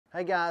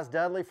Hey guys,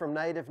 Dudley from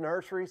Native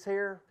Nurseries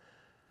here.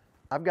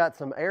 I've got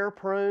some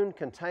air-pruned,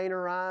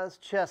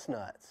 containerized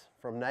chestnuts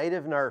from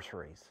Native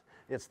Nurseries.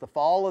 It's the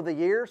fall of the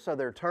year, so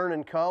they're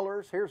turning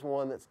colors. Here's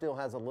one that still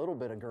has a little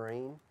bit of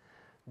green.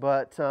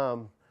 But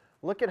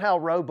look at how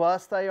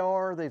robust they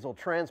are. These will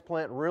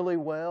transplant really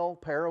well.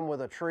 Pair them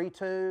with a tree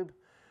tube.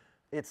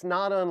 It's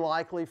not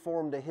unlikely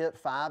for them to hit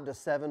 5 to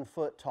 7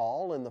 foot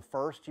tall in the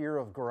first year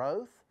of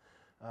growth.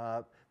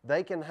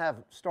 They can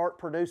start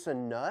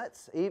producing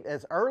nuts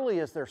as early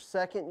as their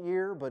second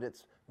year, but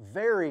it's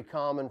very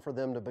common for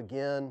them to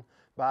begin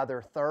by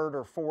their 3rd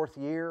or 4th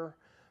year.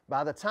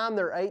 By the time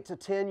they're 8 to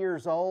 10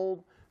 years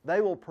old, they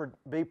will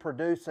be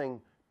producing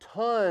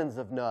tons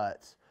of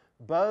nuts.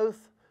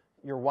 Both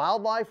your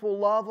wildlife will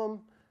love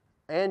them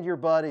and your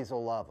buddies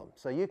will love them.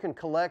 So you can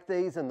collect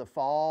these in the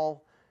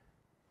fall,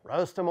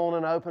 roast them on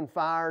an open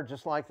fire,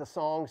 just like the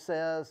song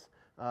says.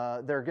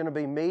 They're going to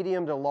be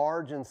medium to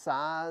large in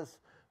size.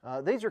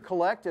 These are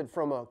collected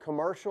from a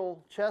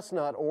commercial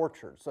chestnut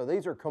orchard. So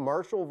these are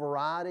commercial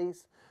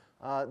varieties.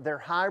 They're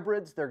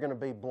hybrids. They're going to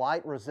be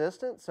blight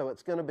resistant, so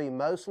it's going to be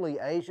mostly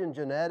Asian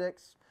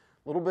genetics,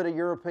 a little bit of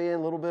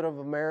European, a little bit of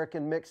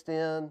American mixed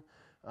in.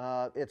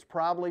 It's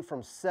probably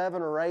from 7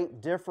 or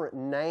 8 different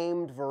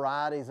named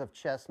varieties of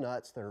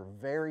chestnuts that are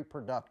very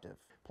productive.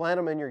 Plant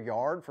them in your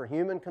yard for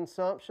human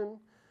consumption.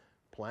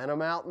 Plant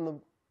them out in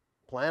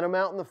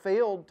the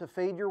field to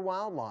feed your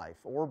wildlife,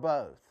 or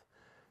both.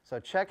 So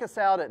check us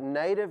out at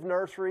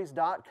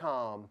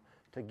NativNurseries.com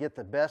to get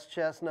the best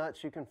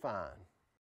chestnuts you can find.